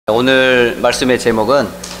오늘 말씀의 제목은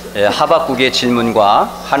하박국의 질문과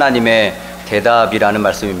하나님의 대답이라는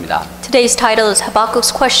말씀입니다. Today's title is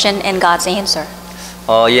Habakkuk's question and God's answer.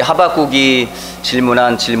 이 하박국이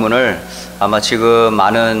질문한 질문을 아마 지금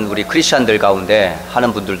많은 우리 크리스천들 가운데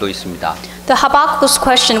하는 분들도 있습니다. The Habakkuk's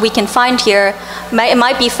question we can find here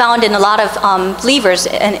might be found in a lot of believers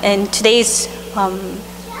in today's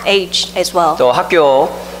age as well. 또 학교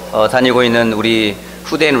다니고 있는 우리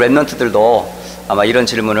후대인 렘넌트들도 아마 이런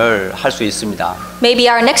질문을 할 수 있습니다. Maybe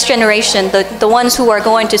our next generation, the ones who are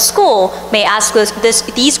going to school, may ask us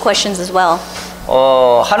these questions as well.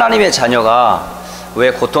 하나님의 자녀가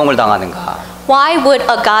왜 고통을 당하는가? Why would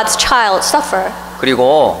a God's child suffer?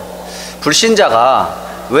 그리고 불신자가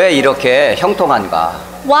왜 이렇게 형통한가?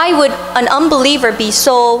 Why would an unbeliever be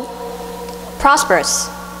so prosperous?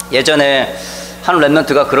 예전에 한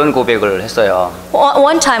렘넌트가 그런 고백을 했어요.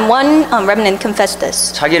 One time, one remnant confessed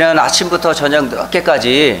this. 자기는 아침부터 저녁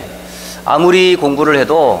늦게까지 아무리 공부를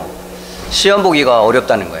해도 시험 보기가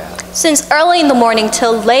어렵다는 거예요. Since early in the morning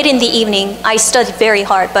till late in the evening, I studied very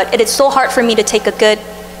hard, but it is so hard for me to take a good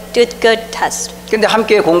test. 근데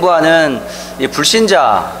함께 공부하는 이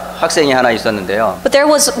불신자 학생이 하나 있었는데요. But there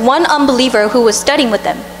was one unbeliever who was studying with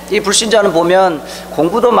them. 이 불신자는 보면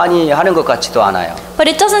공부도 많이 하는 것 같지도 않아요. But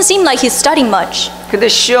it doesn't seem like he's studying much. 근데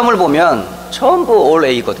시험을 보면 전부 all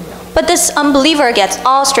A거든요. But this unbeliever gets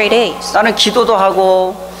all straight A's. 나는 기도도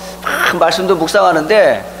하고 막 말씀도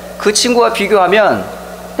묵상하는데 그 친구와 비교하면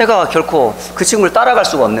내가 결코 그 친구를 따라갈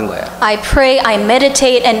수가 없는 거예요. I pray, I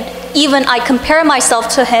meditate, and even I compare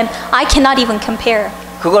myself to him. I cannot even compare.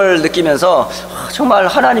 그걸 느끼면서 정말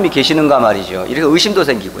하나님이 계시는가 말이죠. 이렇게 의심도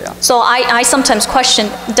생기고요. So I sometimes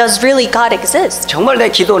question, does really God exist? 정말 내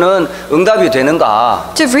기도는 응답이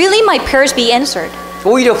되는가? Do really my prayers be answered?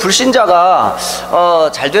 오히려 불신자가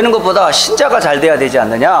잘 되는 것보다 신자가 잘 돼야 되지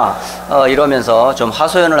않느냐? 이러면서 좀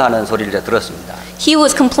하소연을 하는 소리를 들었습니다. He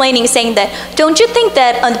was complaining, saying that, don't you think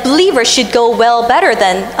that a believer should go well better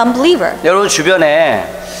than unbeliever? 여러분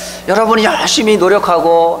주변에 여러분이 열심히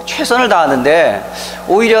노력하고 최선을 다하는데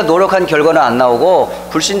오히려 노력한 결과는 안 나오고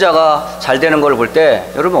불신자가 잘 되는 걸 볼 때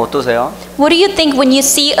여러분 어떠세요? What do you think when you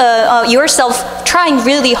see yourself trying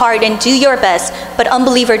really hard and do your best, but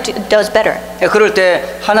unbeliever does better? 그럴 때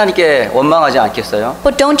하나님께 원망하지 않겠어요?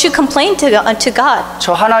 But don't you complain to God?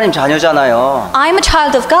 저 하나님 자녀잖아요. I'm a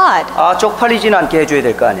child of God. 쪽팔리진 않게 해줘야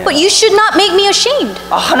될 거 아니에요? But you should not make me ashamed.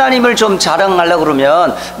 하나님을 좀 자랑하려고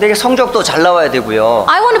그러면 내게 성적도 잘 나와야 되고요.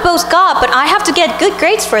 I want to boast God, but I have to get good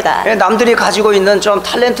grades for that. 남들이 가지고 있는 좀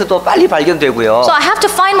탤런트도 빨리 발견되고요. So I have to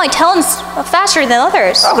find my talents faster than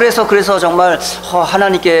others. 그래서 정말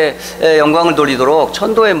하나님께 영광을 돌리도록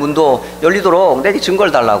천도의 문도 열리도록 내게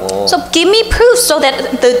증거를 달라고. So give me proof so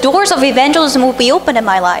that the doors of evangelism will be open in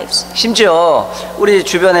my lives. 심지어 우리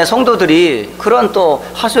주변의 성도들이 그런 또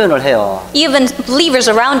하소연을 해요. Even believers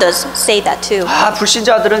around us say that too.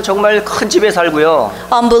 불신자들은 정말 큰 집에 살고요.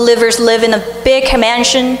 Unbelievers live in a big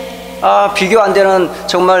mansion. 비교 안 되는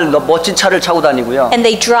정말 멋진 차를 타고 다니고요. And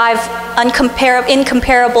they drive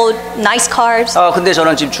incomparable nice cars. 근데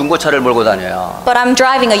저는 지금 중고차를 몰고 다녀요. But I'm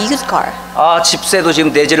driving a used car. 집세도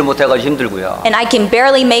지금 내지를 못해가지고 힘들고요. And I can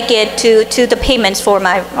barely make it to the payments for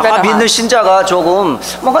my rental 믿는 house. 신자가 조금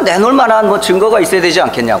뭔가 내놓을 만한 증거가 있어야 되지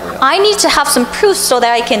않겠냐고요. I need to have some proof so that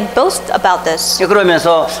I can boast about this.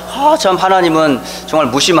 그러면서 참 하나님은 정말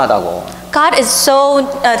무심하다고. God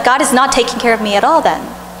is not taking care of me at all then.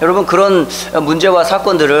 여러분 그런 문제와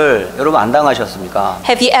사건들을 여러분 안 당하셨습니까?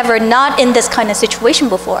 Have you ever not in this kind of situation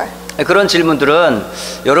before? 그런 질문들은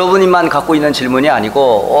여러분이만 갖고 있는 질문이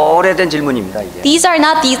아니고 오래된 질문입니다. 이게. These are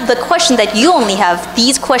not the question that you only have.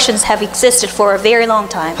 These questions have existed for a very long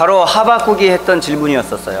time. 바로 하박국이 했던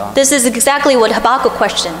질문이었었어요. This is exactly what Habakkuk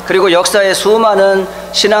questioned. 그리고 역사의 수많은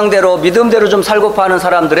신앙대로 믿음대로 좀 살고파 하는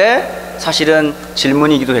사람들의 사실은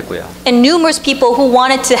질문이기도 했고요. And numerous people who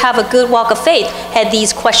wanted to have a good walk of faith had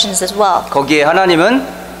these questions as well. 거기에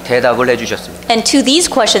하나님은 대답을 해주셨습니다. And to these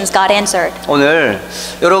questions, God answered. 오늘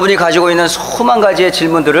여러분이 가지고 있는 수만 가지의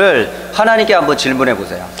질문들을 하나님께 한번 질문해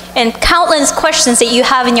보세요. And countless questions that you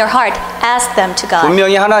have in your heart, ask them to God.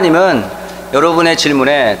 분명히 하나님은 여러분의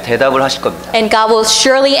질문에 대답을 하실 겁니다. And God will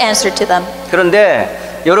surely answer to them. 그런데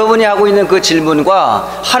여러분이 하고 있는 그 질문과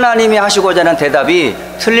하나님이 하시고자 하는 대답이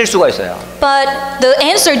틀릴 수가 있어요. But the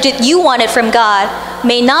answer that you wanted from God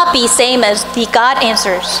may not be same as the God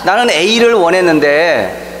answers. 나는 A를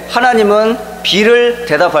원했는데 하나님은 B를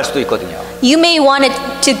대답할 수도 있거든요. You may want it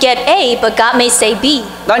to get A, but God may say B.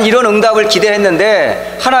 난 이런 응답을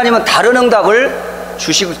기대했는데 하나님은 다른 응답을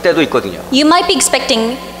주실 때도 있거든요. You might be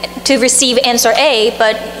expecting to receive answer A,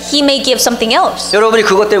 but He may give something else. 여러분이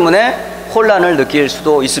그것 때문에 혼란을 느낄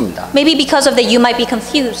수도 있습니다. Maybe because of that you might be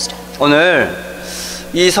confused. 오늘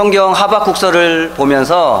이 성경 하박국서를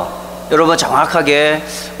보면서 여러분 정확하게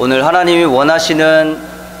오늘 하나님이 원하시는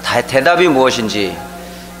대답이 무엇인지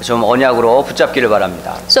좀 언약으로 붙잡기를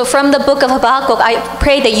바랍니다. So from the book of Habakkuk, I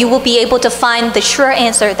pray that you will be able to find the sure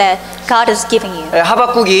answer that God is giving you.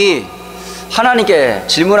 하박국이 하나님께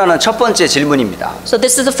질문하는 첫 번째 질문입니다. So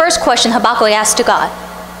this is the first question Habakkuk asked to God.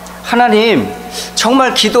 하나님,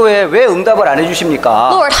 정말 기도에 왜 응답을 안 해주십니까?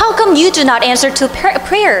 Lord, how come you do not answer to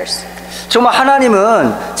prayers? 정말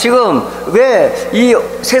하나님은 지금 왜 이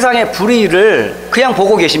세상의 불의를 그냥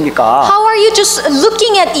보고 계십니까? How are you just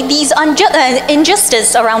looking at these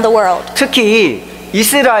injustice around the world? 특히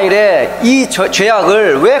이스라엘의 이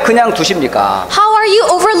죄악을 왜 그냥 두십니까? How are you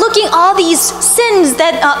overlooking all these sins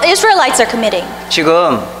that Israelites are committing?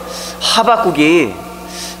 지금 하박국이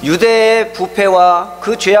유대의 부패와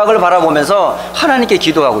그 죄악을 바라보면서 하나님께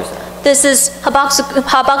기도하고 있어요. This is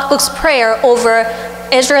Habakkuk's prayer over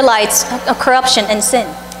Israelites' corruption and sin.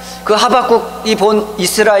 그 하박국이 본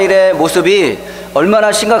이스라엘의 모습이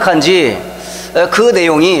얼마나 심각한지 그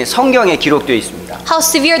내용이 성경에 기록되어 있습니다. How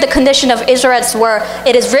severe the condition of Israelites were,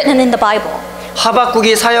 it is written in the Bible.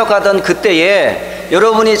 하박국이 사역하던 그때에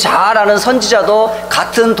여러분이 잘 아는 선지자도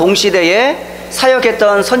같은 동시대에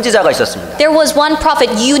사역했던 선지자가 있었습니다. There was one prophet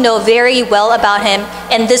you know very well about him,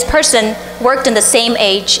 and this person worked in the same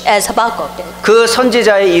age as Habakkuk did. 그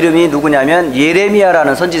선지자의 이름이 누구냐면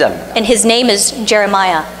예레미야라는 선지자입니다. And his name is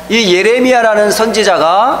Jeremiah. 이 예레미야라는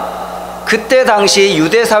선지자가 그때 당시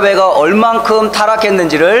유대 사회가 얼만큼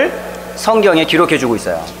타락했는지를 성경에 기록해 주고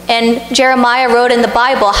있어요. And Jeremiah wrote in the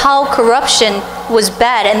Bible how corruption was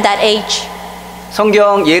bad in that age.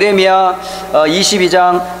 성경 예레미야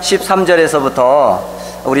 22장 13절에서부터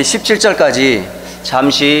우리 17절까지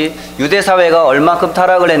잠시 유대 사회가 얼만큼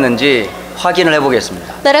타락을 했는지 확인을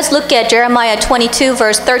해보겠습니다. Let us look at Jeremiah 22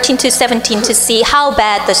 verse 13 to 17 to see how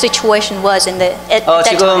bad the situation was at that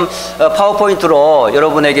지금 time. 파워포인트로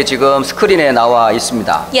여러분에게 지금 스크린에 나와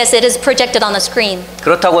있습니다. Yes, it is projected on the screen.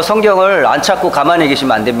 그렇다고 성경을 안 찾고 가만히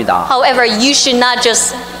계시면 안 됩니다. However, you should not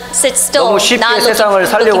just sit still, 너무 쉽게 not 세상을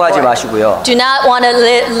살려고 하지 looking for it. 마시고요. Do not want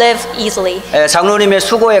to live easily. 장로님의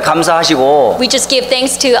수고에 감사하시고 We just give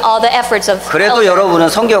thanks to all the efforts of 그래도 elders. 여러분은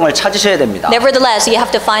성경을 찾으셔야 됩니다. Nevertheless, you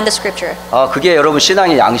have to find the scripture. 그게 여러분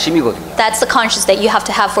신앙의 양심이거든요. That's the conscience that you have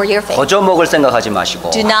to have for your faith. 거저먹을 생각하지 마시고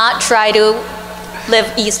Do not try to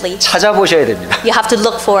live easily. 찾아보셔야 됩니다. You have to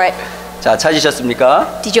look for it. 자,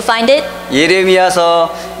 찾으셨습니까? Did you find it?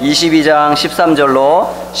 예레미야서 22장 13절로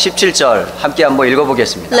 17절 함께 한번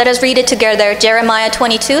읽어보겠습니다. Let us read it together. Jeremiah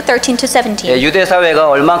 22, 13 to 17. 유대 사회가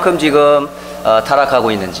얼만큼 지금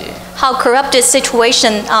타락하고 있는지. How corrupted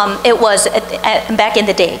situation it was back in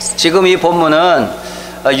the days. 지금 이 본문은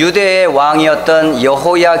유대의 왕이었던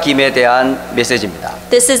여호야김에 대한 메시지입니다.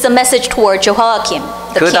 This is a message toward Jehoiakim,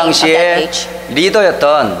 the 그 king of that 당시에 age.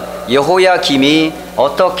 리더였던 여호야김이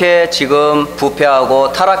어떻게 지금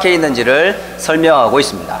부패하고 타락해 있는지를 설명하고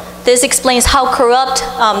있습니다. This explains how corrupt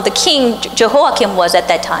the king Jehoiakim was at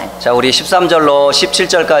that time. 자, 우리 13절로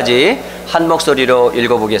 17절까지 한 목소리로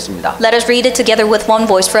읽어보겠습니다. Let us read it together with one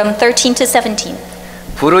voice from 13 to 17.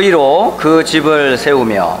 불의로 그 집을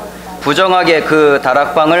세우며 부정하게 그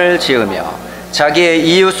다락방을 지으며 자기의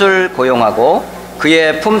이웃을 고용하고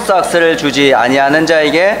그의 품삯을 주지 아니하는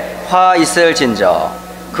자에게 화 있을진저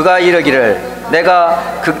그가 이르기를 내가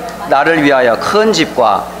나를 위하여 큰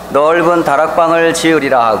집과 넓은 다락방을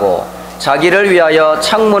지으리라 하고 자기를 위하여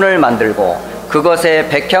창문을 만들고 그것에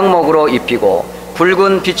백향목으로 입히고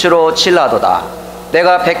붉은 빛으로 칠하도다.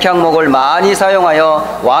 내가 백향목을 많이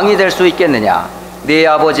사용하여 왕이 될 수 있겠느냐? 네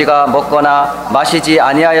아버지가 먹거나 마시지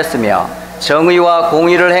아니하였으며 정의와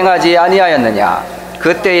공의를 행하지 아니하였느냐?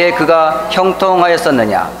 그때에 그가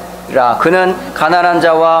형통하였었느냐? 그는 가난한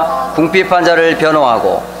자와 궁핍한 자를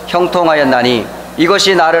변호하고 형통하였나니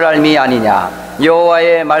이것이 나를 알미 아니냐?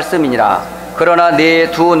 여호와의 말씀이니라. 그러나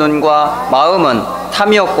네 두 눈과 마음은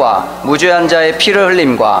탐욕과 무죄한 자의 피를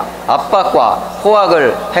흘림과 압박과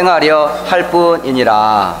호악을 행하려 할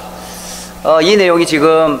뿐이니라. 이 내용이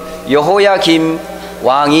지금 여호야김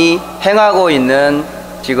왕이 행하고 있는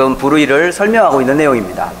지금 불의를 설명하고 있는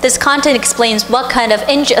내용입니다. This content explains what kind of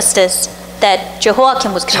injustice that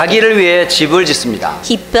Jehoiakim was committing. 자기를 위해 집을 짓습니다.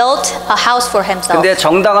 He built a house for himself. 근데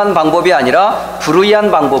정당한 방법이 아니라 불의한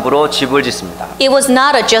방법으로 집을 짓습니다. It was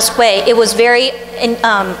not a just way. It was very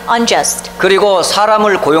unjust. 그리고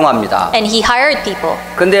사람을 고용합니다. And he hired people.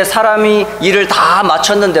 근데 사람이 일을 다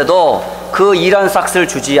마쳤는데도 그 일한 싹을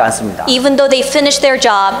주지 않습니다. Even though they finished their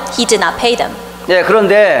job, he did not pay them. 네,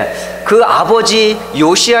 그런데 그 아버지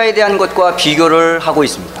요시야에 대한 것과 비교를 하고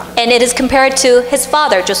있습니다. And it is compared to his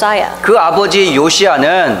father, Josiah. 그 아버지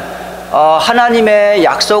요시야는 하나님의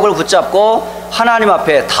약속을 붙잡고 하나님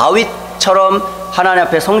앞에 다윗처럼 하나님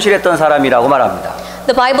앞에 성실했던 사람이라고 말합니다.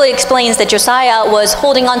 The Bible explains that Josiah was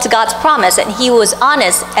holding on to God's promise and he was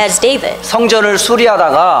honest as David. 성전을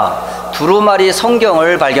수리하다가 두루마리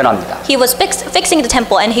성경을 발견합니다. He was fixing the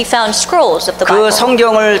temple and he found scrolls of the 그 Bible.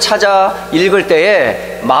 성경을 찾아 읽을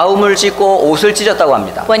때에 마음을 찢고 옷을 찢었다고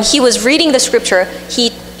합니다. When he was reading the scripture,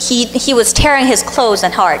 he was tearing his clothes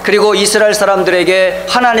and heart. 그리고 이스라엘 사람들에게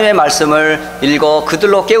하나님의 말씀을 읽어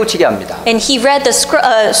그들로 깨우치게 합니다. And he read the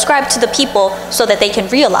scribe to the people so that they can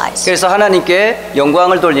realize. 그래서 하나님께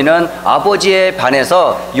영광을 돌리는 아버지에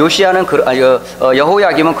반해서 요시야는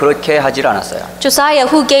여호야김은 그렇게 하질 않았어요. Josiah,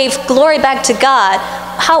 who gave glory back to God,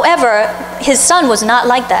 however, his son was not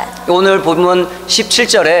like that. 오늘 본문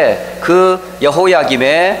 17절에 그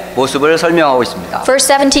여호야김의 모습을 설명하고 있습니다. Verse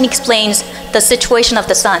 17 explains the situation of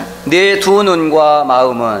the son. 네 두 눈과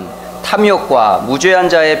마음은 탐욕과 무죄한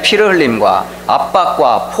자의 피를 흘림과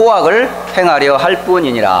압박과 포악을 행하려 할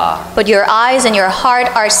뿐이니라. But your eyes and your heart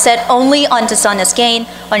are set only on dishonest gain,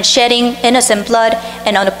 on shedding innocent blood,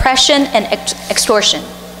 and on oppression and extortion.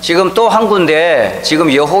 지금 또 한 군데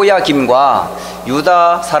지금 여호야김과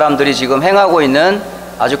유다 사람들이 지금 행하고 있는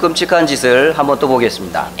아주 끔찍한 짓을 한번 또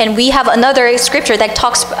보겠습니다. And we have another scripture that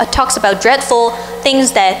talks about dreadful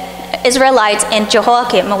things that Israelites and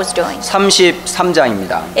Jehoiakim was doing.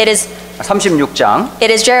 33장입니다. It is 36장.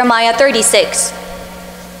 Jeremiah 36.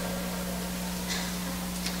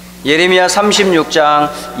 예레미야 36장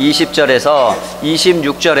 20절에서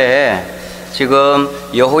 26절에 지금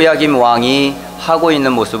여호야김 왕이 하고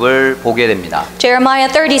있는 모습을 보게 됩니다.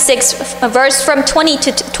 Jeremiah 36 verse from 20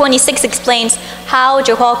 to 26 explains how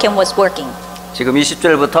Jehoiakim was working. 지금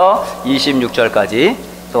 20절부터 26절까지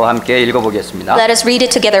또 함께 읽어보겠습니다. Let us read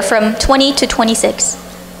it together from 20 to 26.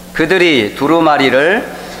 그들이 두루마리를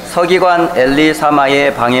서기관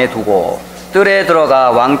엘리사마의 방에 두고 뜰에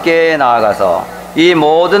들어가 왕께에 나아가서 이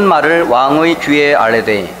모든 말을 왕의 귀에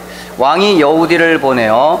알리되 왕이 여우디를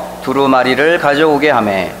보내어 두루마리를 가져오게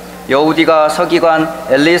하매 여우디가 서기관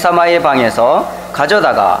엘리사마의 방에서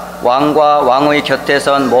가져다가 왕과 왕의 곁에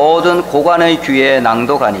선 모든 고관의 귀에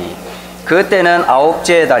낭독하니 그때는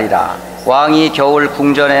아홉째 달이라. 왕이 겨울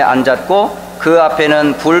궁전에 앉았고 그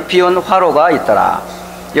앞에는 불 피운 화로가 있더라.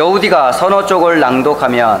 여우디가 서너 쪽을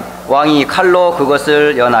낭독하면 왕이 칼로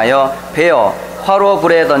그것을 연하여 베어 화로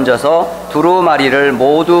불에 던져서 두루마리를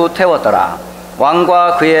모두 태웠더라.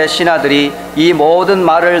 왕과 그의 신하들이 이 모든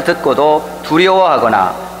말을 듣고도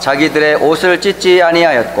두려워하거나 자기들의 옷을 찢지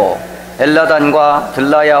아니하였고 엘라단과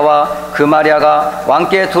들라야와 그마랴가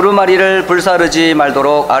왕께 두루마리를 불사르지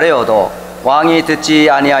말도록 아뢰어도 왕이 듣지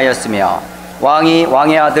아니하였으며 왕이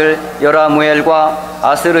왕의 아들 여라무엘과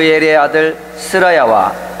아스르엘의 아들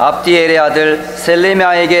스라야와 압디엘의 아들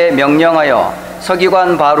셀레미야에게 명령하여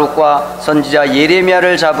서기관 바룩과 선지자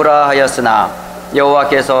예레미야를 잡으라 하였으나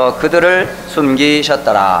여호와께서 그들을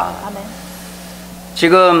숨기셨더라.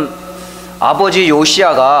 지금 아버지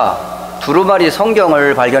요시야가 두루마리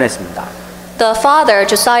성경을 발견했습니다. The father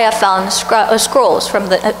Josiah found scrolls from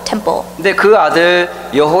the temple. 근데 그 아들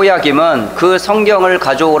여호야김은 그 성경을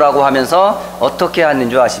가져오라고 하면서 어떻게 하는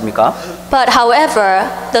줄 아십니까? But however,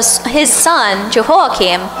 his son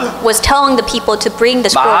Jehoiakim was telling the people to bring the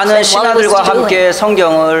scrolls. 많은 And what was 신하들과 he doing? 함께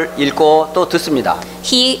성경을 읽고 또 듣습니다.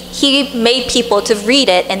 He made people to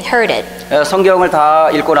read it and heard it. 성경을 다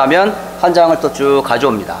읽고 나면 한 장을 또 쭉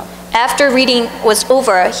가져옵니다. After reading was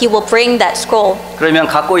over, he will bring that scroll. 그러면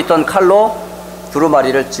갖고 있던 칼로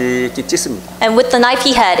두루마리를 찍찍 찢습니다. And with the knife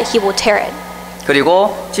he had, he will tear it.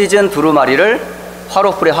 그리고 찢은 두루마리를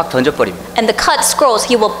화롯불에 확 던져버립니다. And the cut scrolls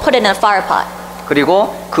he will put in a fire pot.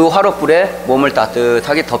 그리고 그 화롯불에 몸을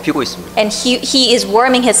따뜻하게 덮이고 있습니다. And he is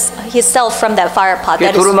warming himself from that fire pot. 그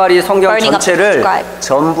That is 두루마리 성경 burning up the 전체를 scribe.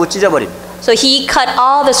 전부 찢어버립니다. So he cut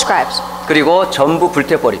all the scribes. 그리고 전부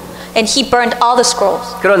불태워버립니다. And he burned all the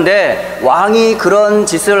scrolls. 그런데 왕이 그런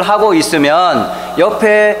짓을 하고 있으면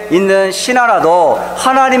옆에 있는 신하라도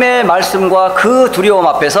하나님의 말씀과 그 두려움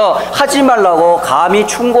앞에서 하지 말라고 감히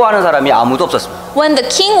충고하는 사람이 아무도 없었습니다. When the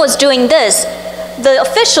king was doing this,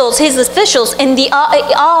 his officials in the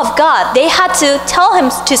awe of God, they had to tell him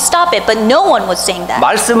to stop it, but no one was saying that.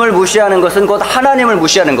 말씀을 무시하는 것은 곧 하나님을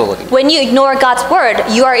무시하는 거거든요. When you ignore God's word,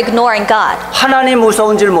 you are ignoring God. 하나님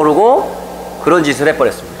무서운 줄 모르고 그런 짓을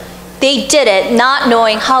해버렸습니다. They did it not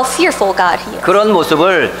knowing how fearful God he is. 그런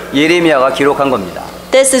모습을 예레미야가 기록한 겁니다.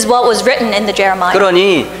 This is what was written in the Jeremiah.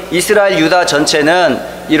 그러니 이스라엘 유다 전체는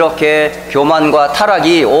이렇게 교만과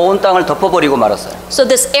타락이 온 땅을 덮어버리고 말았어요. So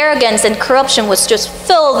this arrogance and corruption was just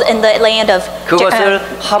filled in the land of 그것을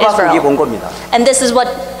하박국이 Israel. 본 겁니다. And this is what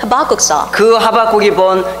Habakkuk saw. 그 하박국이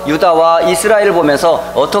본 유다와 이스라엘을 보면서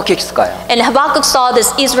어떻게 했을까요? And Habakkuk saw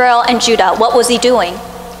this Israel and Judah. What was he doing?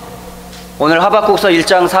 오늘 하박국서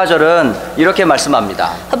 1장 4절은 이렇게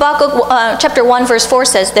말씀합니다. Habakkuk chapter 1 verse 4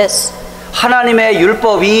 says this. 하나님의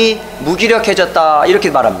율법이 무기력해졌다 이렇게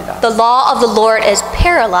말합니다. The law of the Lord is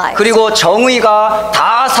paralyzed. 그리고 정의가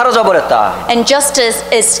다 사라져 버렸다. And justice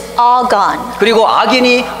is all gone. 그리고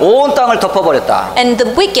악인이 온 땅을 덮어버렸다. And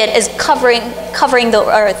the wicked is covering the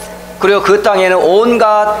earth. 그리고 그 땅에는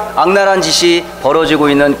온갖 악랄한 짓이 벌어지고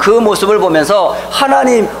있는 그 모습을 보면서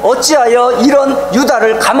하나님 어찌하여 이런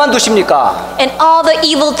유다를 가만두십니까? And all the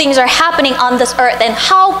evil things are happening on this earth. And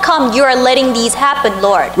how come you are letting these happen,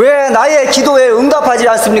 Lord? 왜 나의 기도에 응답하지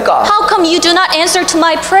않습니까? How come you do not answer to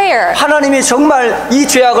my prayer? 하나님이 정말 이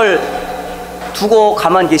죄악을 두고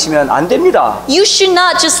가만 계시면 안 됩니다. You should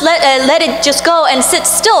not just let it just go and sit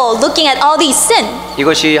still looking at all these sin.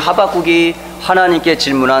 이것이 하박국이 하나님께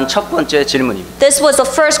질문한 첫 번째 질문입니다. This was the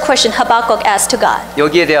first question Habakkuk asked to God.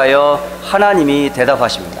 여기에 대하여 하나님이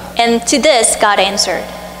대답하십니다. And to this, God answered.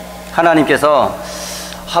 하나님께서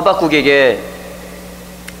하박국에게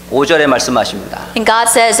 5절에 말씀하십니다. And God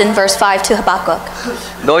says in verse 5 to Habakkuk,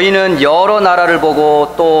 너희는 여러 나라를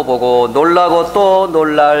보고 또 보고 놀라고 또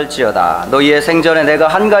놀랄지어다. 너희의 생전에 내가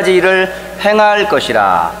한 가지 일을 행할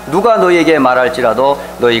것이라. 누가 너희에게 말할지라도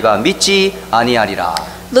너희가 믿지 아니하리라.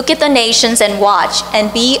 Look at the nations and watch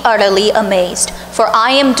and be utterly amazed. For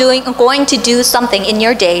I am going to do something in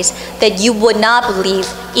your days that you would not believe,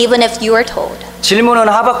 even if you were told. 질문은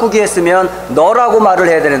하박국이 했으면 너라고 말을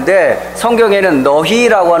해야 되는데 성경에는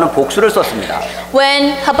너희라고 하는 복수를 썼습니다.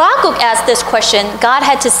 When Habakkuk asked this question, God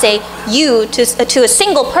had to say you to a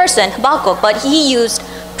single person, Habakkuk, but he used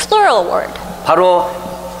plural word. 바로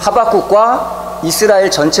하박국과 이스라엘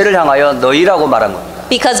전체를 향하여 너희라고 말한 겁니다.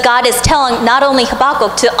 Because God is telling not only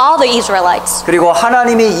Habakkuk to all the Israelites. 그리고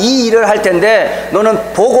하나님이 이 일을 할 텐데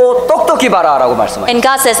너는 보고 똑똑히 봐라라고 말씀하십니다. And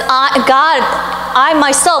God says, I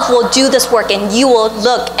myself will do this work and you will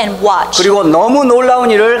look and watch. 그리고 너무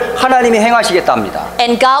놀라운 일을 하나님이 행하시겠다 합니다.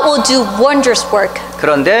 And God will do wondrous work.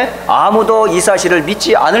 그런데 아무도 이 사실을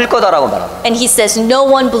믿지 않을 거다라고 말합니다. And he says, no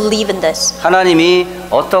one believe in this. 하나님이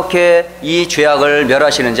어떻게 이 죄악을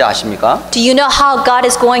멸하시는지 아십니까? Do you know how God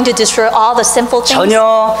is going to destroy all the sinful things? 전혀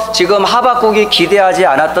지금 하박국이 기대하지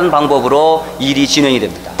않았던 방법으로 일이 진행이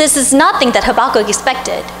됩니다. This is nothing that Habakkuk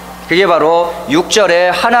expected. 그게 바로 6절에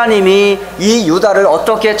하나님이 이 유다를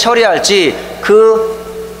어떻게 처리할지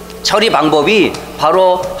그 처리 방법이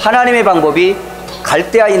바로 하나님의 방법이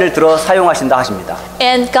갈대아인을 들어 사용하신다 하십니다.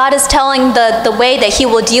 And God is telling the way that he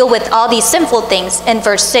will deal with all these sinful things in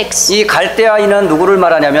verse 6. 이 갈대아인은 누구를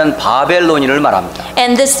말하냐면 바벨론인을 말합니다.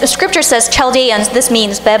 And this scripture says Chaldeans, this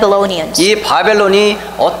means Babylonians. 이 바벨론이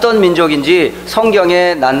어떤 민족인지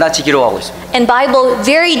성경에 낱낱이 기록하고 있습니다. And Bible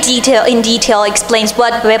in detail explains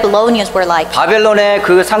what Babylonians were like. 바벨론의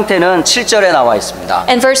그 상태는 7절에 나와 있습니다.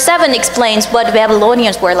 And verse 7 explains what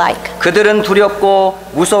Babylonians were like. 그들은 두렵고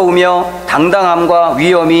무서우며 당당함과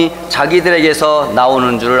위엄이 자기들에게서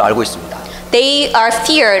나오는 줄을 알고 있습니다. They are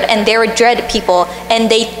feared and they were dread people and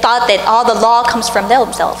they thought that all the law comes from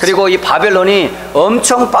themselves. 그리고 이 바벨론이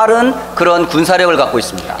엄청 빠른 그런 군사력을 갖고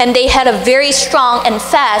있습니다. And they had a very strong and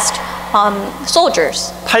fast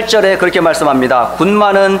soldiers. 8절에 그렇게 말씀합니다.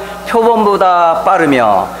 군마는 표범보다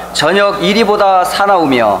빠르며 저녁 이리보다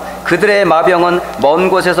사나우며 그들의 마병은 먼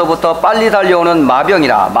곳에서부터 빨리 달려오는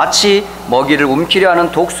마병이라 마치 먹이를 움키려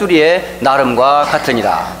하는 독수리의 나름과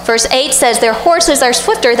같으니라. Verse 8 says their horses are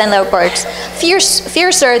swifter than leopards,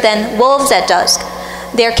 fiercer than wolves at dusk.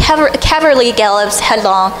 Their cavalry gallops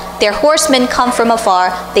headlong. Their horsemen come from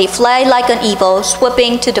afar. They fly like an eagle,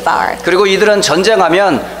 swooping to devour. 그리고 이들은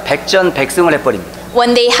전쟁하면 백전백승을 해버립니다.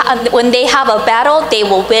 When they have a battle, they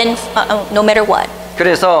will win no matter what.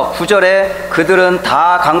 그래서 9절에 그들은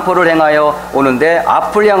다 강포를 행하여 오는데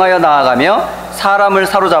앞을 향하여 나아가며 사람을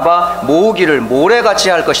사로잡아 모으기를 모래같이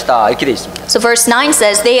할 것이다 이렇게 돼 있습니다. So verse 9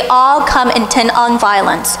 says they all come intent on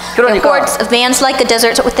violence. Their 그러니까 hordes advance like a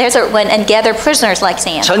desert wind and gather prisoners like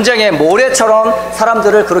sand. 전쟁의 모래처럼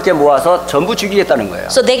사람들을 그렇게 모아서 전부 죽이겠다는 거예요.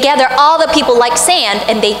 So they gather all the people like sand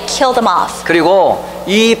and they kill them off. 그리고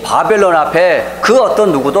이 바벨론 앞에 그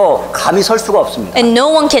어떤 누구도 감히 설 수가 없습니다. And no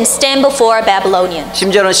one can stand before a Babylonian.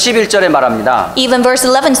 심지어는 11절에 말합니다. Even verse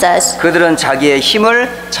 11 says, 그들은 자기의 힘을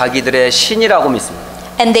자기들의 신이라고 믿습니다.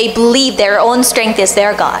 and they believe their own strength is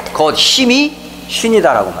their God. 곧 힘이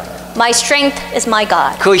신이다라고 말해요. My strength is my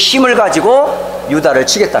God. 그 힘을 가지고 유다를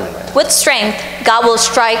치겠다는 거예요. With strength, God will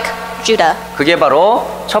strike Judah. 그게 바로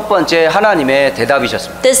첫 번째 하나님의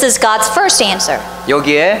대답이셨습니다. This is God's first answer.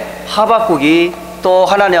 여기에 하박국이 또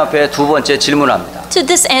하나님 앞에 두 번째 질문합니다. To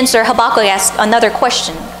this answer, Habakkuk asked another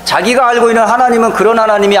question. 자기가 알고 있는 하나님은 그런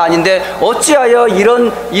하나님이 아닌데 어찌하여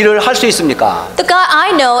이런 일을 할 수 있습니까? The God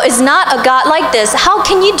I know is not a God like this. How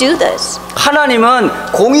can you do this? 하나님은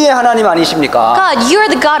공의의 하나님 아니십니까? God, you're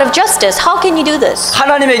the God of justice. How can you do this?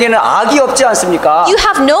 하나님에게는 악이 없지 않습니까? You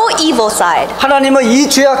have no evil side. 하나님은 이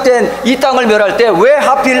죄악된 이 땅을 멸할 때 왜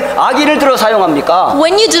하필 악인을 들어 사용합니까?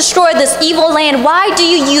 When you destroy this evil land, why do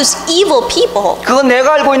you use evil people? 그건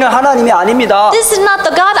내가 알고 있는 하나님이 아닙니다. This is not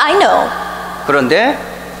the God I know. 그런데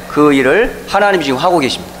그 일을 하나님이 지금 하고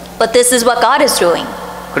계십니다. But this is what God is doing.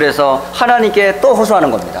 그래서 하나님께 또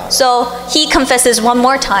호소하는 겁니다. So he confesses one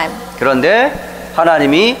more time. 그런데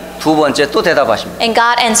하나님이 두 번째 또 대답하십니다. And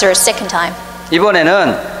God answers second time.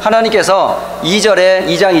 이번에는 하나님께서 2장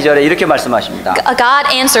 2절에 이렇게 말씀하십니다.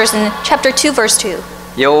 God answers in chapter 2 verse 2.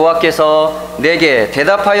 여호와께서 내게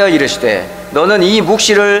대답하여 이르시되 너는 이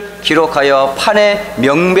묵시를 기록하여 판에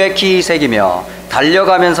명백히 새기며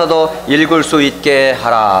달려가면서도 읽을 수 있게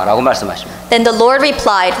하라 라고 말씀하십니다. Then the Lord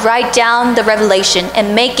replied, write down the revelation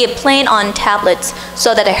and make it plain on tablets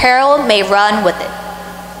so that a herald may run with it.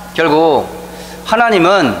 결국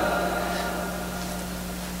하나님은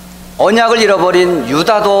언약을 잃어버린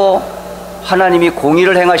유다도 하나님이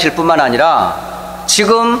공의를 행하실 뿐만 아니라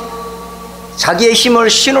지금 자기의 힘을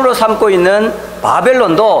신으로 삼고 있는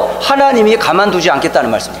바벨론도 하나님이 가만두지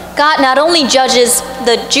않겠다는 말씀입니다. God not only judges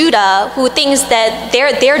the Judah who thinks that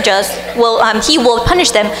they're just, he will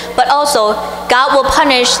punish them, but also God will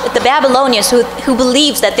punish the Babylonians who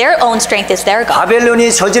believes that their own strength is their God.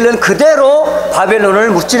 바벨론이 저지른 그대로 바벨론을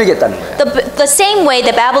무찌르겠다는 거예요. The same way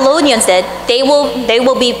the Babylonians did, they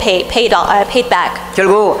will be paid back.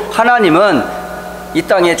 결국 하나님은 이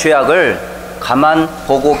땅의 죄악을 가만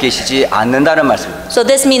보고 계시지 않는다는 말씀입니다. So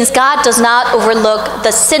this means God does not overlook the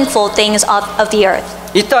sinful things of the earth.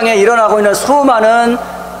 이 땅에 일어나고 있는 수많은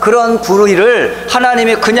그런 불의를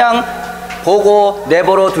하나님이 그냥 보고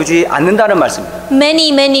내버려 두지 않는다는 말씀입니다. Many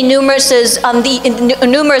numerous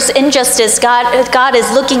injustice God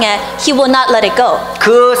is looking at. He will not let it go.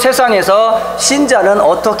 그 세상에서 신자는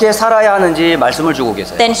어떻게 살아야 하는지 말씀을 주고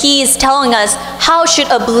계세요. Then He is telling us how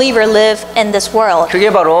should a believer live in this world.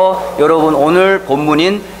 그게 바로 여러분 오늘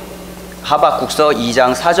본문인 하박국서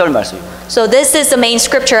 2장 4절 말씀입니다. So this is the main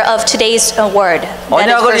scripture of today's word. That is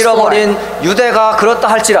언약을 verse 4. 잃어버린 유대가 그렇다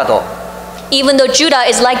할지라도 Even though Judah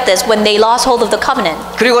is like this when they lost hold of the covenant.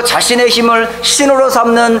 그리고 자신의 힘을 신으로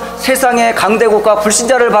삼는 세상의 강대국과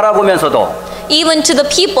불신자를 바라보면서도 Even to the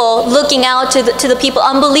people looking out to the people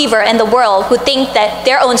unbeliever and the world who think that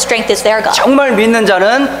their own strength is their God. 정말 믿는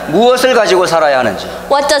자는 무엇을 가지고 살아야 하는지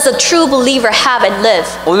What does a true believer have and live?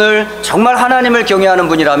 오늘 정말 하나님을 경외하는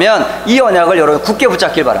분이라면 이 언약을 여러분 굳게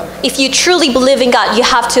붙잡길 바랍니다. If you truly believe in God, you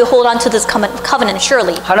have to hold on to this covenant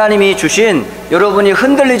surely. 하나님이 주신 여러분이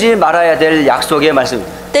흔들리지 말아야 될 약속의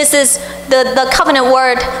말씀입니다. This is the covenant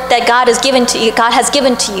word that God has given to you. God has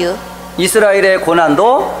given to you. 이스라엘의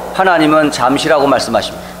고난도 하나님은 잠시라고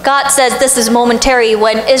말씀하십니다. God says this is momentary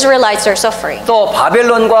when Israelites are suffering. 또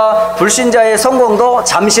바벨론과 불신자의 성공도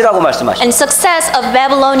잠시라고 말씀하십니다. And success of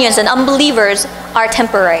Babylonians and unbelievers are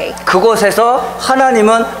temporary. 그곳에서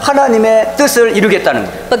하나님은 하나님의 뜻을 이루겠다는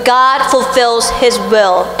거예요. But God fulfills His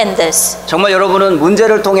will in this. 정말 여러분은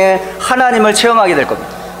문제를 통해 하나님을 체험하게 될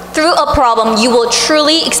겁니다. Through a problem, you will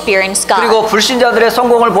truly experience God. 그리고 불신자들의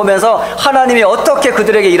성공을 보면서 하나님이 어떻게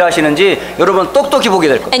그들에게 일하시는지 여러분 똑똑히 보게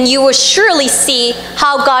될 겁니다. And you will surely see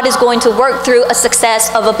how God is going to work through a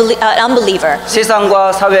success of an unbeliever.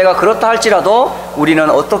 세상과 사회가 그렇다 할지라도 우리는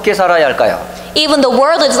어떻게 살아야 할까요? Even the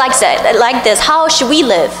world is like this. How should we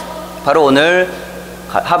live? 바로 오늘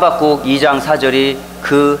하박국 2장 4절이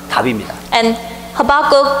그 답입니다. And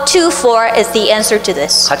Habakkuk 2:4 is the answer to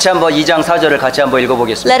this. 같이 한번 2장 4절을 같이 한번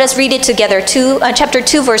읽어보겠습니다. Let us read it together. Chapter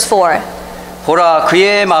 2 verse 4. 보라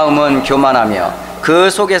그의 마음은 교만하며 그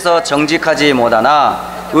속에서 정직하지 못하나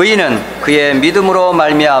의인은 그의 믿음으로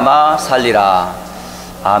말미암아 살리라.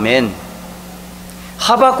 아멘.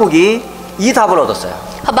 하박국이 이 답을 얻었어요.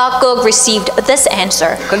 Habakkuk received this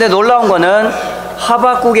answer. 근데 놀라운 거는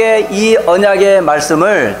하박국의 이 언약의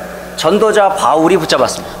말씀을 전도자 바울이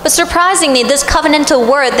붙잡았습니다. But surprisingly, this covenantal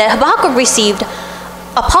word that Habakkuk received,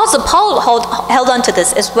 Apostle Paul held on to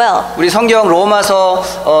this as well. 우리 성경 로마서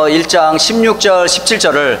 1장 16절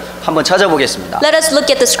 17절을 한번 찾아보겠습니다. Let us look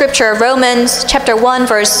at the scripture, Romans chapter 1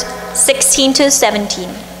 verse 16 to 17.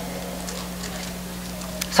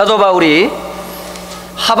 사도 바울이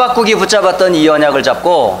하박국이 붙잡았던 이 언약을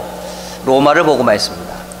잡고 로마를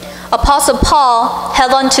복음화했습니다. Apostle Paul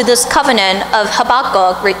held on to this covenant of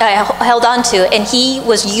Habakkuk, held on to, and he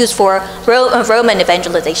was used for Roman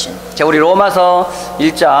evangelization. 자, 우리 로마서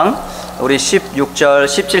 1장 우리 16절,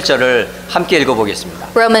 17절을 함께 읽어보겠습니다.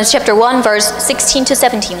 Romans chapter 1 verse 16 to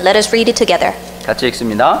 17. Let us read it together. 같이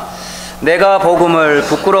읽습니다. 내가 복음을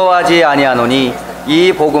부끄러워하지 아니하노니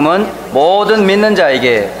이 복음은 모든 믿는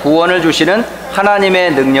자에게 구원을 주시는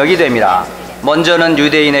하나님의 능력이 됨이라. 먼저는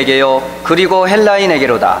유대인에게요 그리고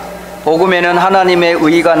헬라인에게로다. 복음에는 하나님의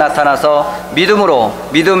의가 나타나서 믿음으로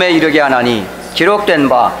믿음에 이르게 하나니 기록된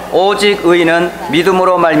바 오직 의인은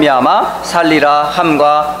믿음으로 말미암아 살리라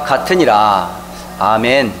함과 같으니라.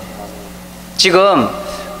 아멘. 지금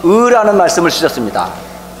의라는 말씀을 쓰셨습니다.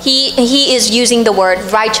 He is using the word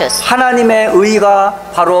righteous. 하나님의 의가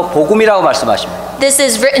바로 복음이라고 말씀하십니다. This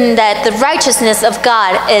is written that the righteousness of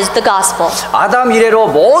God is the gospel. 아담 이래로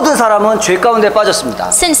모든 사람은 죄 가운데 빠졌습니다.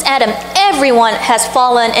 Since Adam, everyone has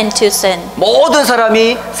fallen into sin. 모든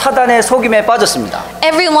사람이 사단의 속임에 빠졌습니다.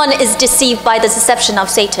 Everyone is deceived by the deception of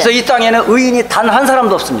Satan. 그래서 이 땅에는 의인이 단 한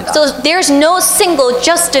사람도 없습니다. So there's no single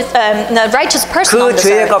righteous person on 그 this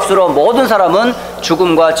죄의 earth. 값으로 모든 사람은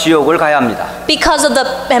죽음과 지옥을 가야 합니다. Because of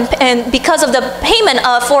the payment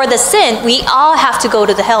for the sin, we all have to go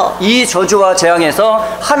to the hell. 이 저주와 재앙에서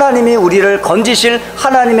하나님이 우리를 건지실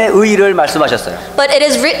하나님의 의를 말씀하셨어요. But it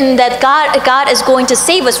is written that God is going to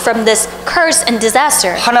save us from this curse and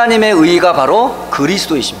disaster. 하나님의 의가 바로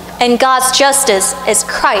그리스도이십니다. And God's justice is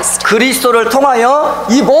Christ. 그리스도를 통하여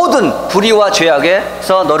이 모든 불의와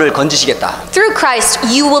죄악에서 너를 건지시겠다. Through Christ,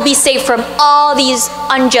 you will be saved from all these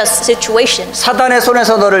unjust situations. 사단의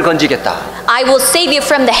손에서 너를 건지겠다. I will save you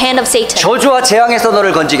from the hand of Satan. 저주와 재앙에서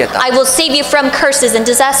너를 건지겠다. I will save you from curses and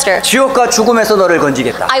disaster. 지옥과 죽음에서 너를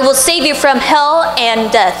건지겠다. I will save you from hell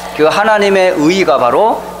and death. 그 하나님의 의가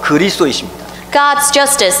바로 그리스도이십니다. God's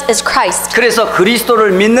justice is Christ. 그래서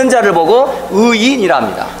그리스도를 믿는 자를 보고 의인이라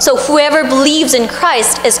합니다. So whoever believes in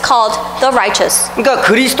Christ is called the righteous. 그러니까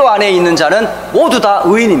그리스도 안에 있는 자는 모두 다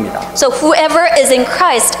의인입니다. So whoever is in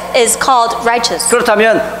Christ is called righteous.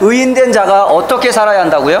 그렇다면 의인된 자가 어떻게 살아야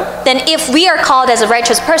한다고요? Then if we are called as a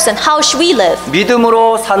righteous person, how should we live?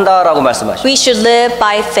 믿음으로 산다라고 말씀하십니다. We should live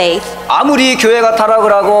by faith. 아무리 교회가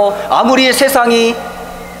타락을 하고 아무리 세상이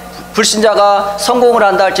불신자가 성공을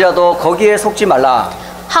한다 할지라도 거기에 속지 말라.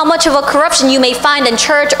 How much of a corruption you may find in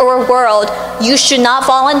church or world, you should not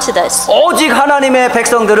fall into this. 오직 하나님의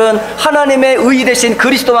백성들은 하나님의 의 대신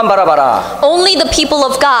그리스도만 바라봐라. Only the people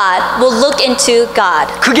of God will look into God.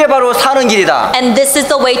 그게 바로 사는 길이다. And this is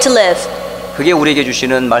the way to live. 그게 우리에게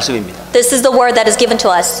주시는 말씀입니다. This is the word that is given to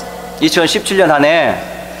us. 2017년 한 해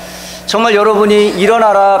정말 여러분이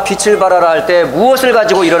일어나라 빛을 발하라 할 때 무엇을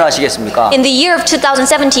가지고 일어나시겠습니까? In the year of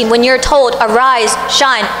 2017, when you're told, arise,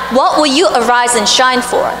 shine, what will you arise and shine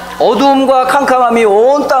for? 어두움과 캄캄함이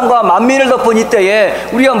온 땅과 만민을 덮은 이때에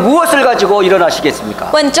우리가 무엇을 가지고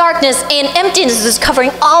일어나시겠습니까? When darkness and emptiness is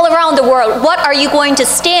covering all around the world, what are you going to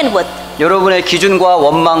stand with? 여러분의 기준과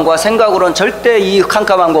원망과 생각으로는 절대 이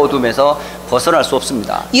캄캄함과 어둠에서 벗어날 수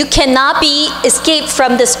없습니다. You cannot be escaped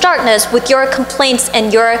from this darkness with your complaints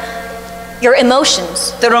and your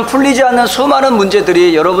emotions. 때로는 풀리지 않는 수많은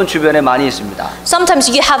문제들이 여러분 주변에 많이 있습니다. Sometimes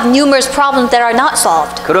you have numerous problems that are not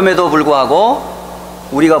solved. 그럼에도 불구하고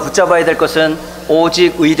우리가 붙잡아야 될 것은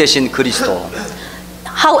오직 의 대신 그리스도.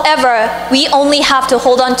 However, we only have to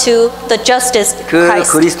hold on to the justice of 그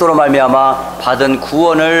Christ. 그리스도로 말미암아 받은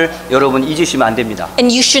구원을 여러분 잊으시면 안 됩니다.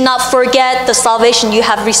 And you should not forget the salvation you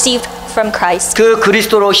have received from Christ. 그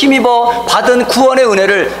그리스도로 힘입어 받은 구원의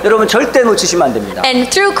은혜를 여러분 절대 놓치시면 안 됩니다. And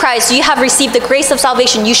through Christ, you have received the grace of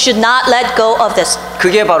salvation. You should not let go of this.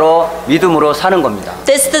 그게 바로 믿음으로 사는 겁니다.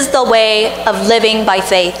 This is the way of living by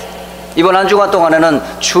faith. 이번 한 주간 동안에는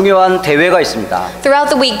중요한 대회가 있습니다. Throughout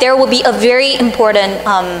the week, there will be a very important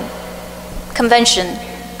convention.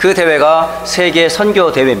 그 대회가 세계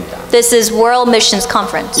선교 대회입니다. This is World Missions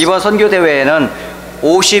Conference. 이번 선교 대회에는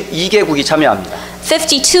 52개국이 참여합니다.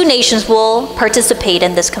 52 nations will participate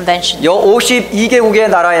in this convention. 이 52개국의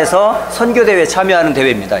나라에서 선교 대회에 참여하는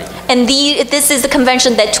대회입니다. And this is the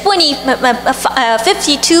convention that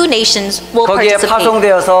 52 nations will 거기에 participate.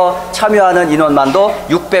 파송되어서 참여하는 인원만도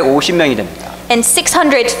 650명이 됩니다. And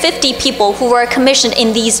 650 people who were commissioned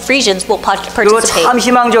in these regions will 그리고 participate. 참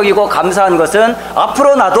희망적이고 감사한 것은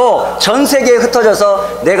앞으로 나도 전 세계에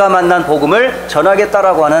흩어져서 내가 만난 복음을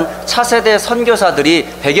전하겠다라고 하는 차세대 선교사들이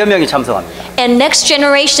 100여 명이 참석합니다. And next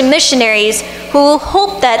generation missionaries who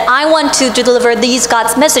hope that I want to deliver these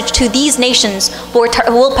God's message to these nations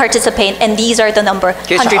will participate, and these are the number,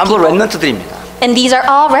 그게 100 전부 people. 렘넌트들입니다. And these are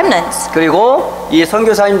all remnants. 그리고 이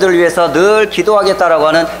선교사님들을 위해서 늘 기도하겠다라고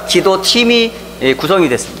하는 기도팀이 구성이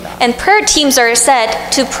됐습니다. And prayer teams are set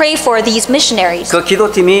to pray for these missionaries. 그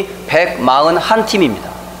기도팀이 141팀입니다.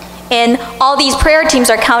 And all these prayer teams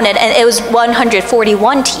are counted, and it was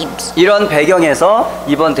 141 teams. 이런 배경에서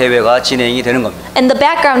이번 대회가 진행이 되는 겁니다. In the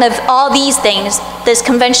background of all these things, this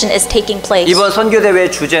convention is taking place. 이번 선교 대회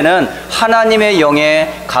주제는 하나님의 영에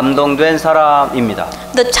감동된 사람입니다.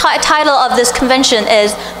 The title of this convention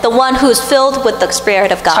is The One Who is Filled with the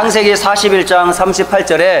Spirit of God. 창세기 41장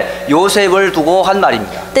 38절에 요셉을 두고 한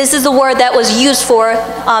말입니다. This is the word that was used for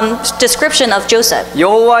description of Joseph.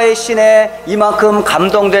 여호와의 신에 이만큼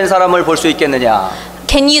감동된 사람을 볼 수 있겠느냐?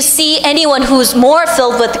 Can you see anyone who's more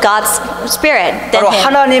filled with God's Spirit than 바로 him?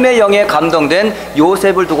 하나님의 영에 감동된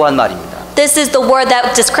요셉을 두고 한 말입니다. This is the word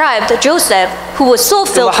that described Joseph, who was so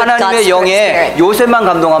filled with God's 하나님의 영에 Spirit. 요셉만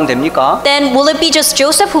감동하면 됩니까? Then will it be just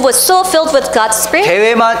Joseph who was so filled with God's Spirit?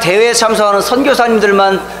 대회에 참석하는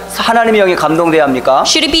선교사님들만 하나님의 영에 감동돼야 합니까?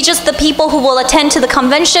 Should it be just the people who will attend to the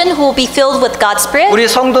convention who will be filled with God's Spirit? 우리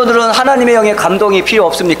성도들은 하나님의 영에 감동이 필요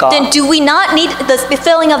없습니까? Then do we not need the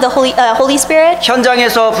filling of the Holy Spirit?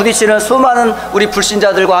 현장에서 부딪히는 수많은 우리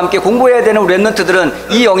불신자들과 함께 공부해야 되는 우리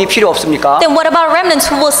렘넌트들은 이 영이 필요 없습니까? Then what about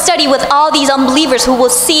remnants who will study with all these unbelievers who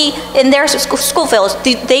will see in their school fields?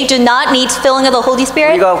 They do not need filling of the Holy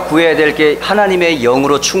Spirit? 우리가 구해야 될 게 하나님의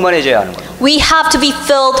영으로 충만해져야 하는 거예요. We have to be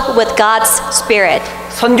filled with God's Spirit.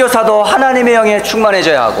 선교사도 하나님의 영에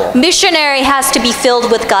충만해져야 하고 Missionary has to be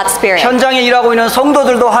filled with God's Spirit. 현장에 일하고 있는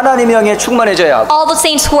성도들도 하나님의 영에 충만해져야 하고 All the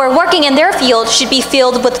saints who are working in their field should be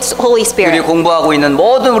filled with Holy 우리 Spirit. 공부하고 있는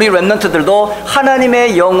모든 우리 렘넌트들도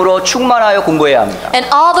하나님의 영으로 충만하여 공부해야 합니다. And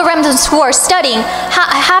all the remnants who are studying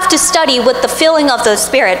have to study with the filling of the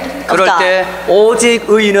Spirit of 그럴 God. 때 오직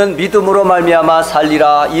의인은 믿음으로 말미암아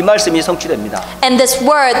살리라 이 말씀이 성취됩니다. And this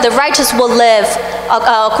word, the righteous will live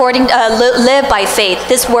live by faith.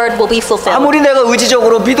 This word will be fulfilled. 아무리 내가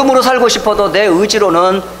의지적으로 믿음으로 살고 싶어도 내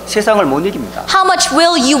의지로는 세상을 못 이깁니다. How much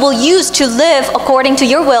will you will use to live according to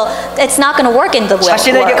your will? It's not going to work in the will.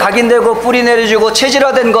 자신에게 각인되고 뿌리 내려지고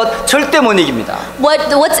체질화된 것 절대 못 이깁니다.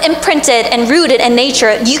 What's imprinted and rooted in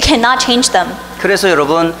nature, you cannot change them. 그래서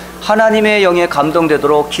여러분 하나님의 영에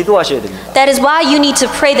감동되도록 기도하셔야 됩니다. That is why you need to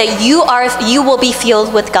pray that you will be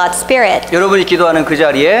filled with God's Spirit. 여러분이 기도하는 그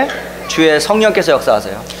자리에 주의 성령께서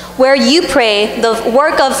역사하세요. Where you pray, the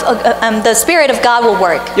work of the Spirit of God will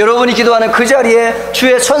work. 여러분이 기도하는 그 자리에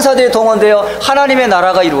주의 천사들이 동원되어 하나님의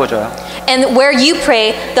나라가 이루어져요. And where you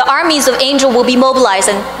pray, the armies of angels will be mobilized,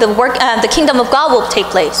 and the kingdom of God will take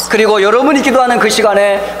place. 그리고 여러분이 기도하는 그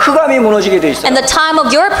시간에 흑암이 무너지게 돼 있어요. And the time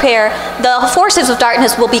of your prayer, the forces of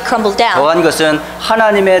darkness will be crumbled down. 더한 것은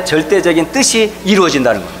하나님의 절대적인 뜻이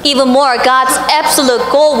이루어진다는 거예요. Even more, God's absolute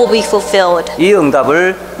goal will be fulfilled. 이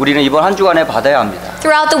응답을 우리는 이번 한 주간에 받아야 합니다.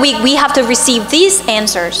 Throughout the week, we have to receive these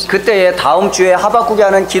answers. 그때에 다음 주에 하박국이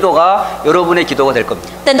하는 기도가 여러분의 기도가 될 겁니다.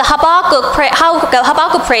 Then the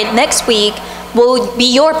Habakkuk prayed next week will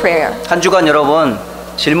be your prayer. 한 주간 여러분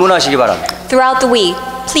질문하시기 바랍니다. Throughout the week,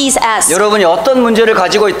 please ask. 여러분이 어떤 문제를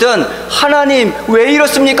가지고 있든 하나님 왜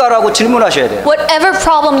이렇습니까? 라고 질문하셔야 돼요. Whatever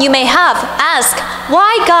problem you may have, ask,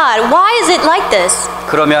 why God? Why is it like this?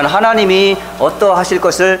 그러면 하나님이 어떠하실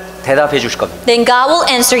것을 대답해 주실 겁니다. Then God will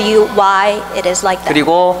answer you why it is like that.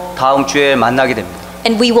 그리고 다음 주에 만나게 됩니다.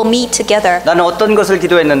 And we will meet together. 나는 어떤 것을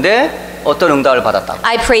기도했는데 어떤 응답을 받았다.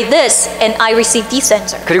 I prayed this and I received this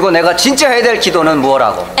answer. 그리고 내가 진짜 해야 될 기도는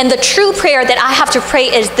무엇하고? And the true prayer that I have to pray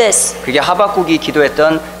is this. 그게 하박국이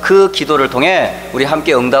기도했던 그 기도를 통해 우리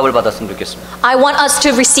함께 응답을 받았으면 좋겠습니다. I want us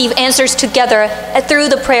to receive answers together through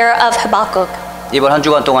the prayer of Habakkuk. 이번 한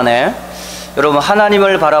주간 동안에 여러분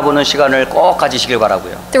하나님을 바라보는 시간을 꼭 가지시길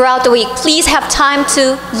바라고요. Throughout the week, please have time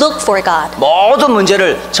to look for God. 모든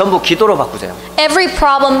문제를 전부 기도로 바꾸세요. Every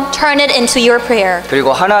problem, turn it into your prayer.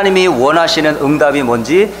 그리고 하나님이 원하시는 응답이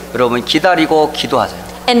뭔지 여러분 기다리고 기도하세요.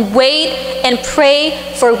 And wait and pray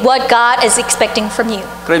for what God is expecting from you.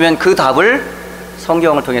 그러면 그 답을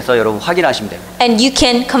성경을 통해서 여러분 확인하시면 돼요. And you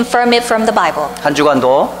can confirm it from the Bible. 한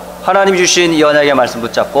주간도 하나님 주신 이 언약의 말씀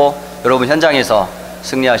붙잡고 여러분 현장에서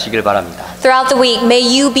승리하시길 바랍니다. Throughout the week, may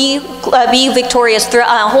you be victorious through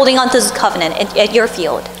holding on to this covenant at your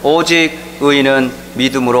field. 오직 의인은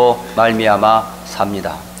믿음으로 말미암아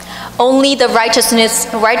삽니다. Only the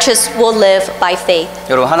righteous will live by faith.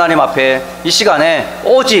 여러분 하나님 앞에 이 시간에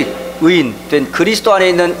오직 의인 된 그리스도 안에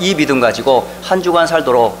있는 이 믿음 가지고 한 주간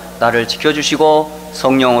살도록 나를 지켜주시고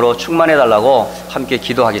성령으로 충만해 달라고 함께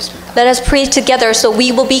기도하겠습니다. Let us pray together so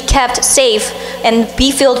we will be kept safe and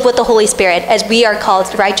be filled with the Holy Spirit as we are called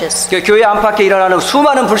righteous. 교회 안팎에 일어나는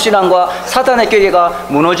수많은 불신앙과 사탄의 꾀가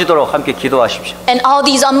무너지도록 함께 기도하십시오. And all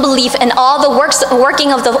these unbelief and all the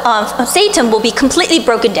working of the Satan will be completely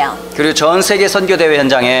broken down. 그리고 전 세계 선교대회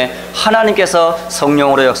현장에 하나님께서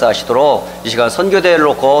성령으로 역사하시도록 이 시간 선교대회를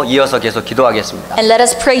놓고 이어서 계속 기도하겠습니다. And let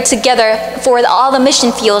us pray together for all the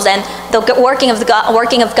mission fields and the working of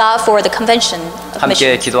God for the convention of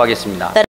함께 missions. 기도하겠습니다.